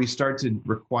 Where we start to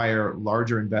require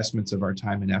larger investments of our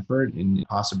time and effort and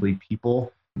possibly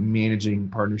people managing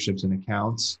partnerships and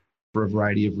accounts for a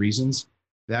variety of reasons,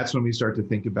 that's when we start to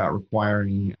think about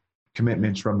requiring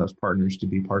commitments from those partners to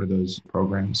be part of those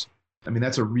programs.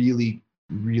 That's a really,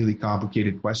 really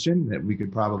complicated question that we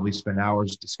could probably spend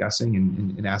hours discussing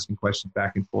and asking questions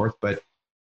back and forth. But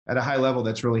at a high level,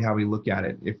 that's really how we look at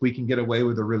it. If we can get away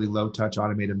with a really low touch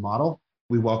automated model,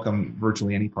 we welcome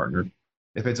virtually any partner.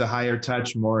 If it's a higher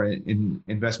touch, more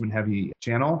investment heavy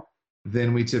channel,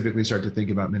 then we typically start to think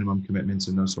about minimum commitments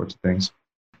and those sorts of things.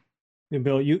 And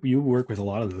Bill, you work with a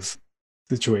lot of those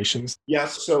situations.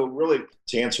 Yes. So really,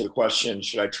 to answer the question,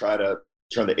 should I try to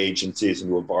turn the agencies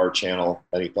into a VAR channel?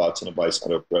 Any thoughts and advice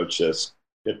on how to approach this,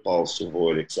 pitfalls to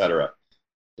avoid, et cetera?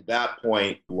 To that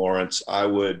point, Lawrence, I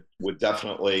would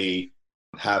definitely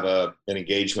have an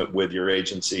engagement with your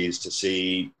agencies to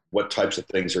see what types of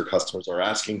things your customers are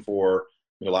asking for.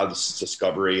 A lot of this is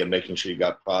discovery and making sure you've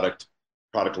got product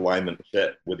alignment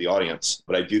fit with the audience.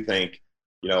 But I do think,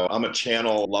 I'm a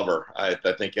channel lover. I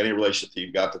think any relationship that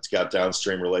you've got that's got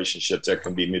downstream relationships that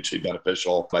can be mutually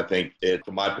beneficial. I think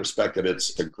from my perspective,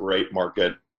 it's a great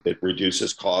market. It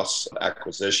reduces costs, of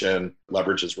acquisition,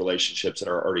 leverages relationships that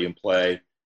are already in play.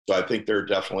 So I think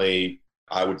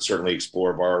I would certainly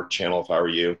explore VAR channel if I were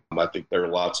you. I think there are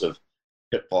lots of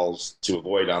pitfalls to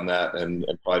avoid on that and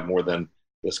probably more than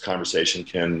this conversation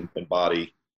can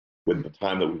embody with the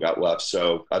time that we've got left.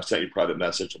 So I've sent you a private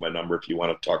message with my number. If you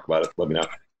want to talk about it, let me know.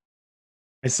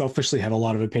 I selfishly have a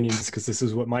lot of opinions because this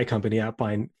is what my company,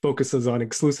 Appline, focuses on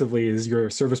exclusively is your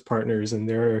service partners and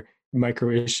their micro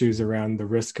issues around the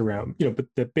risk around, but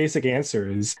the basic answer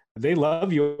is they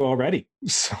love you already.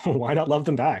 So why not love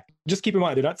them back? Just keep in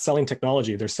mind, they're not selling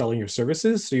technology, they're selling your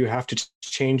services. So you have to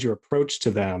change your approach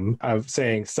to them of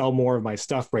saying, sell more of my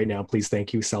stuff right now, please,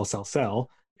 thank you, sell, sell, sell.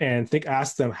 And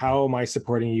ask them, how am I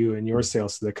supporting you in your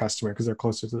sales to the customer? Because they're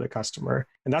closer to the customer.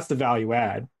 And that's the value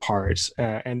add part.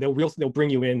 And they'll bring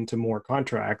you into more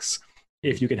contracts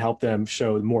if you can help them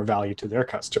show more value to their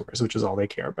customers, which is all they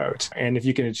care about. And if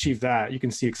you can achieve that, you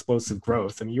can see explosive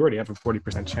growth. I mean, you already have a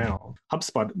 40% channel.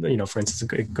 HubSpot, for instance, a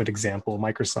good example.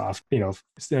 Microsoft,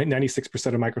 96%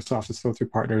 of Microsoft is sold through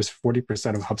partners,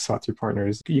 40% of HubSpot through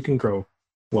partners. You can grow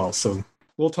well. So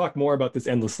we'll talk more about this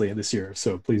endlessly this year.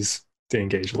 So please stay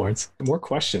engaged, Lawrence. More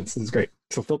questions. This is great.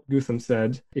 So Phil Gutham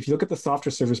said, if you look at the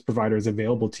software service providers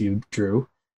available to you, Drew,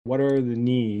 what are the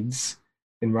needs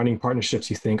in running partnerships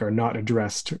you think are not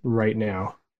addressed right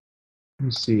now? Let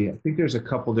me see. I think there's a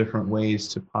couple different ways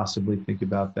to possibly think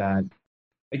about that.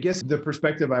 I guess the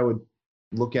perspective I would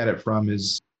look at it from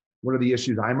is, what are the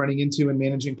issues I'm running into in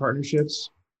managing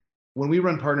partnerships? When we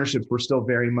run partnerships, we're still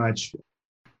very much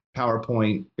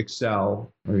PowerPoint,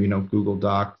 Excel, or Google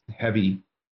Doc heavy,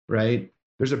 right?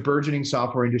 There's a burgeoning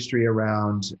software industry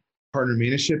around partner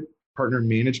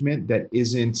management that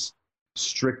isn't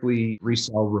strictly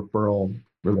resell referral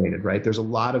related, right? There's a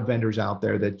lot of vendors out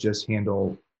there that just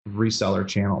handle reseller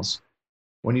channels.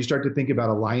 When you start to think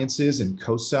about alliances and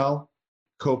co-sell,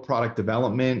 co-product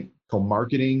development,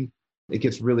 co-marketing, it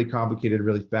gets really complicated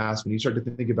really fast when you start to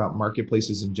think about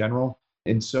marketplaces in general.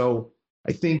 And so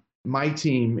I think my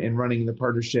team, in running the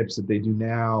partnerships that they do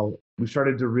now, we've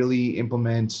started to really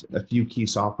implement a few key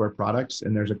software products,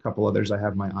 and there's a couple others I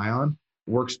have my eye on.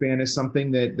 Workspan is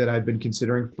something that I've been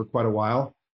considering for quite a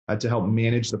while to help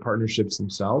manage the partnerships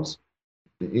themselves.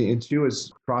 And two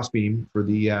is Crossbeam for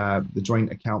the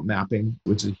joint account mapping,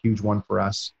 which is a huge one for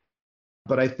us.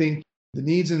 But I think the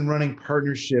needs in running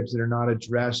partnerships that are not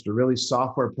addressed are really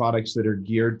software products that are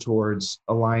geared towards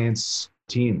alliance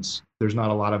teams. There's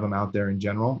not a lot of them out there in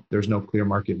general. There's no clear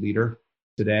market leader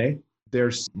today.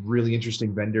 There's really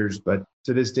interesting vendors, but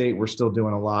to this date, we're still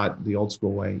doing a lot the old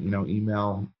school way,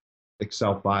 email,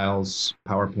 Excel files,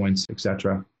 PowerPoints,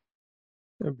 etc.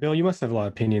 Bill, you must have a lot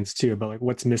of opinions too about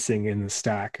what's missing in the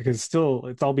stack, because it's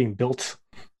all being built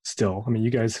still. I mean,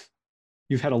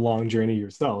 you've had a long journey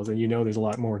yourselves, and there's a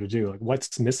lot more to do.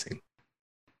 What's missing?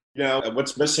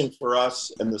 What's missing for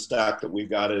us in the stack that we've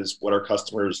got is what our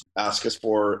customers ask us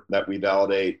for, that we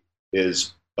validate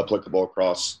is applicable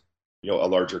across a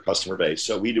larger customer base.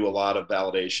 So we do a lot of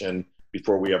validation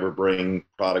before we ever bring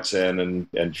products in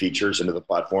and features into the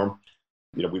platform.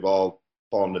 We've all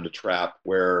fallen into the trap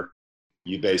where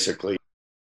you basically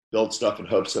build stuff in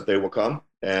hopes that they will come,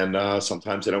 and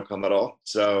sometimes they don't come at all.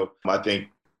 So I think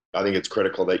it's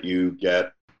critical that you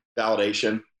get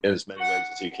validation in as many ways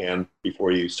as you can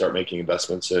before you start making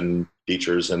investments in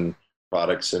features and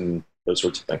products and those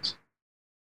sorts of things.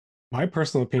 My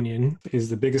personal opinion is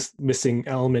the biggest missing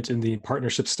element in the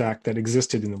partnership stack that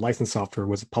existed in the licensed software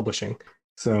was publishing.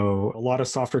 So a lot of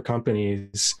software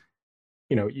companies,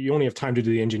 you only have time to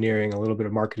do the engineering, a little bit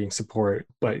of marketing support,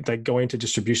 but going to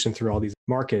distribution through all these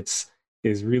markets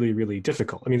is really, really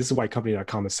difficult. I mean, this is why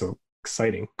company.com is so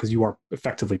exciting, because you are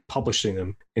effectively publishing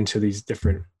them into these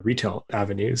different retail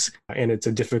avenues. And it's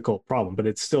a difficult problem, but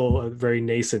it's still a very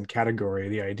nascent category,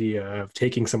 the idea of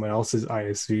taking someone else's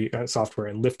ISV software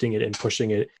and lifting it and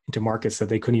pushing it into markets that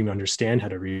they couldn't even understand how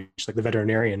to reach, like the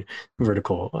veterinarian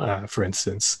vertical, for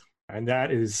instance. And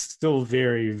that is still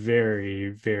very, very,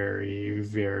 very,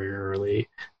 very early.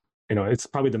 It's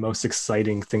probably the most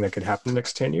exciting thing that could happen in the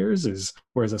next 10 years is,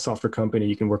 whereas a software company,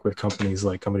 you can work with companies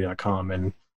like company.com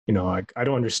and I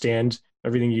don't understand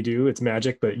everything you do. It's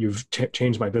magic, but you've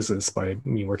changed my business by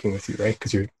me working with you, right?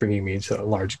 Because you're bringing me to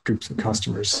large groups of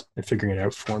customers and figuring it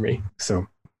out for me. So,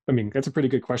 I mean, that's a pretty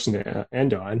good question to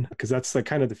end on, because that's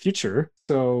kind of the future.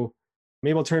 So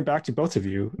maybe I'll turn it back to both of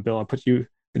you. Bill,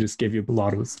 I just gave you a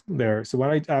lot of there. So why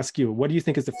don't I ask you, what do you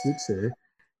think is the future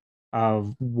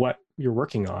of what you're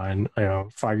working on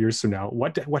 5 years from now?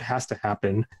 What has to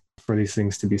happen for these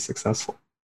things to be successful?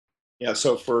 Yeah,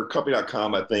 so for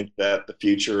company.com, I think that the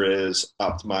future is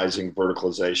optimizing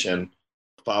verticalization,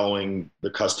 following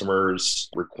the customer's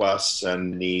requests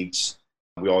and needs.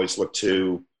 We always look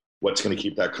to what's going to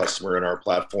keep that customer in our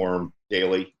platform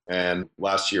daily. And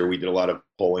last year, we did a lot of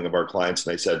polling of our clients,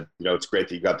 and they said, it's great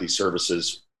that you got these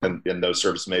services, and those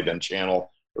services may have been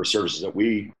channel or services that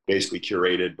we basically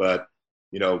curated, but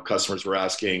customers were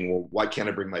asking, well, why can't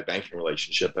I bring my banking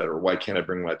relationship in, or why can't I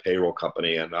bring my payroll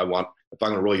company? And if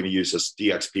I'm really going to use this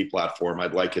DXP platform,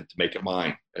 I'd like it to make it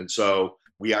mine. And so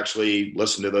we actually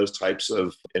listen to those types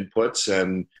of inputs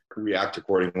and react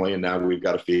accordingly. And now we've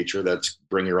got a feature that's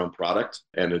bring your own product,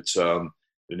 and it's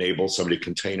enables somebody to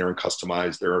container and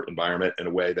customize their environment in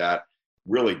a way that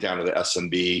really down to the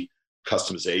SMB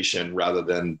customization rather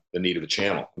than the need of the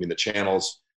channel. I mean, the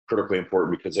channel's critically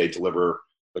important because they deliver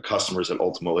the customers that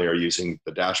ultimately are using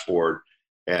the dashboard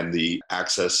and the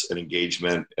access and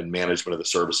engagement and management of the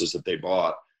services that they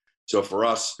bought. So for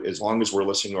us, as long as we're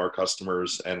listening to our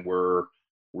customers and we're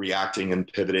reacting and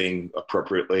pivoting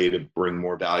appropriately to bring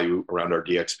more value around our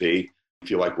DXP, I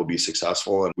feel like we'll be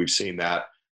successful. And we've seen that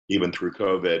even through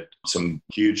COVID, some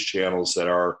huge channels that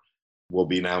will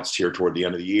be announced here toward the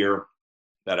end of the year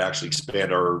that actually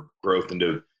expand our growth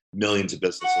into millions of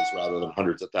businesses rather than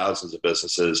hundreds of thousands of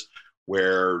businesses,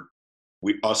 where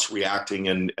us reacting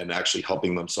and actually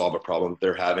helping them solve a problem that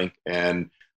they're having and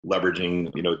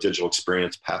leveraging, digital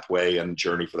experience pathway and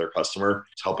journey for their customer,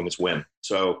 it's helping us win.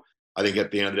 So I think at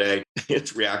the end of the day,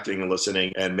 it's reacting and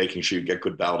listening and making sure you get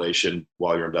good validation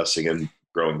while you're investing in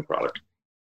growing the product.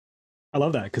 I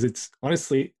love that because it's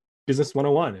honestly business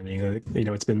 101. I mean,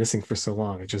 it's been missing for so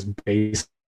long. It's just basic,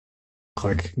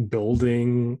 like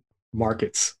building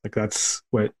markets. Like that's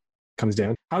what comes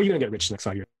down. How are you going to get rich next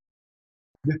 5 years?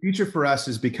 The future for us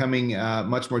is becoming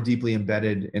much more deeply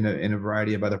embedded in a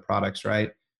variety of other products,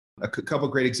 right? A couple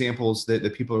of great examples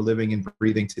that people are living and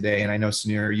breathing today. And I know,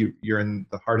 Sunir, you're in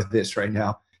the heart of this right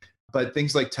now. But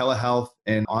things like telehealth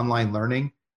and online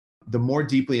learning, the more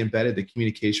deeply embedded the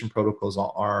communication protocols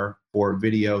are for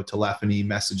video, telephony,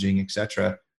 messaging, et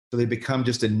cetera, so they become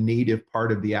just a native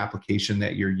part of the application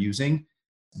that you're using.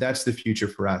 That's the future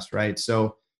for us, right?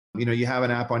 So, you have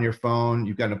an app on your phone,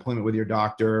 you've got an appointment with your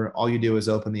doctor. All you do is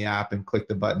open the app and click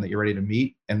the button that you're ready to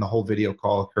meet, and the whole video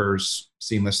call occurs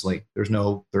seamlessly. There's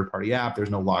no third-party app, there's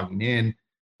no logging in.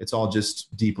 It's all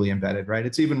just deeply embedded, right?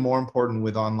 It's even more important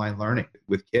with online learning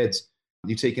with kids.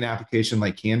 You take an application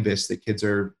like Canvas that kids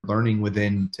are learning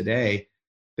within today,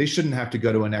 they shouldn't have to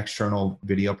go to an external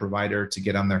video provider to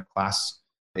get on their class.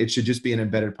 It should just be an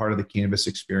embedded part of the Canvas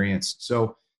experience.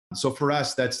 So for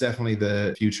us, that's definitely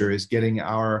the future, is getting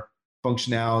our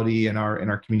functionality and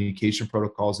our communication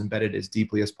protocols embedded as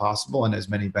deeply as possible and as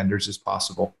many vendors as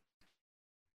possible.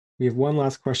 We have one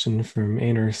last question from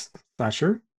Einar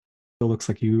Thatcher. It looks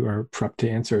like you are prepped to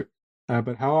answer it.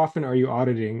 But how often are you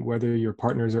auditing whether your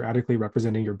partners are adequately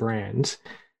representing your brand,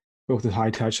 both with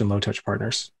high touch and low touch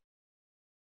partners?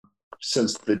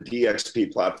 Since the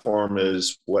DXP platform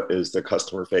is what is the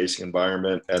customer facing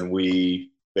environment, and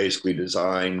we basically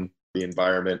design the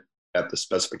environment at the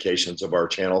specifications of our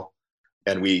channel,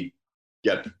 and we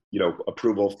get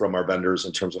approval from our vendors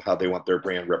in terms of how they want their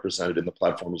brand represented in the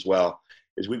platform as well,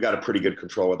 is we've got a pretty good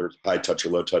control whether it's high touch or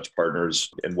low touch partners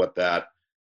and what that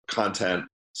content,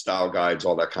 style guides,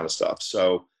 all that kind of stuff.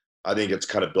 So I think it's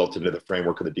kind of built into the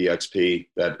framework of the DXP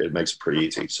that it makes it pretty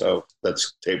easy. So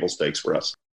that's table stakes for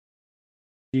us.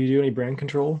 Do you do any brand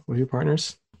control with your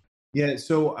partners? Yeah,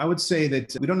 so I would say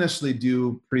that we don't necessarily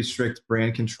do pretty strict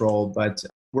brand control, but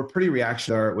we're pretty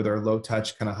reactionary with our low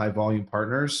touch kind of high volume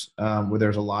partners, where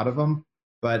there's a lot of them.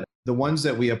 But the ones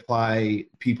that we apply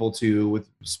people to with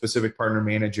specific partner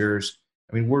managers,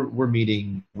 I mean, we're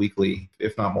meeting weekly,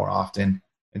 if not more often.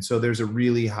 And so there's a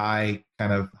really high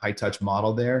touch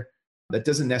model there that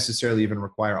doesn't necessarily even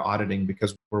require auditing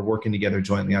because we're working together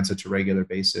jointly on such a regular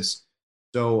basis.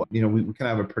 So, we kind of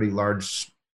have a pretty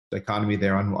large dichotomy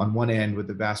there. On one end, with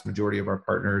the vast majority of our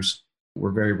partners,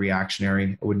 we're very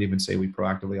reactionary. I wouldn't even say we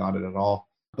proactively audit at all.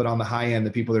 But on the high end,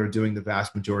 the people that are doing the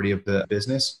vast majority of the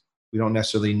business, we don't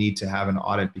necessarily need to have an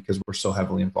audit because we're so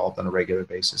heavily involved on a regular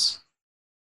basis.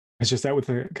 I was just out with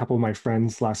a couple of my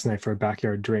friends last night for a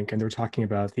backyard drink, and they were talking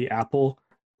about the Apple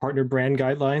partner brand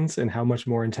guidelines and how much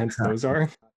more intense those are.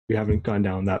 We haven't gone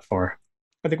down that far.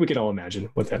 I think we can all imagine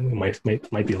what that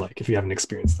might be like if you haven't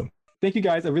experienced them. Thank you,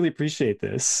 guys. I really appreciate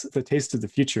this. The taste of the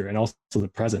future and also the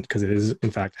present, because it is,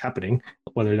 in fact, happening,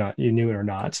 whether or not you knew it or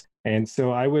not. And so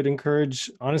I would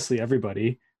encourage, honestly,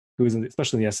 everybody who is,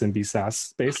 especially in the SMB SaaS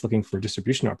space, looking for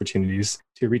distribution opportunities,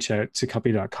 to reach out to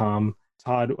Company.com.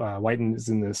 Todd Whiten is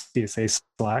in the CSA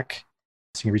Slack,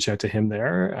 so you can reach out to him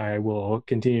there. I will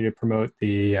continue to promote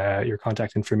your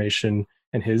contact information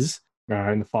and his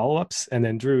in the follow-ups. And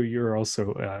then Drew, you're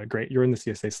also great. You're in the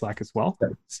CSA Slack as well.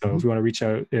 So if you want to reach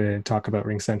out and talk about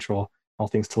RingCentral, all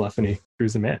things telephony,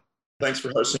 Drew's the man. Thanks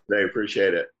for hosting today.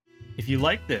 Appreciate it. If you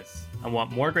like this and want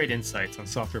more great insights on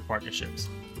software partnerships,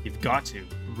 you've got to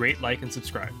rate, like, and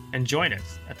subscribe. And join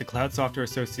us at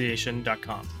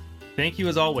thecloudsoftwareassociation.com. Thank you,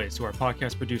 as always, to our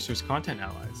podcast producers, Content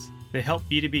Allies. They help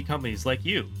B2B companies like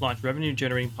you launch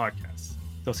revenue-generating podcasts.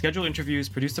 They'll schedule interviews,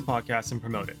 produce the podcast, and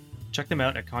promote it. check them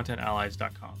out at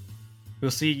contentallies.com.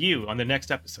 We'll see you on the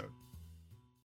next episode.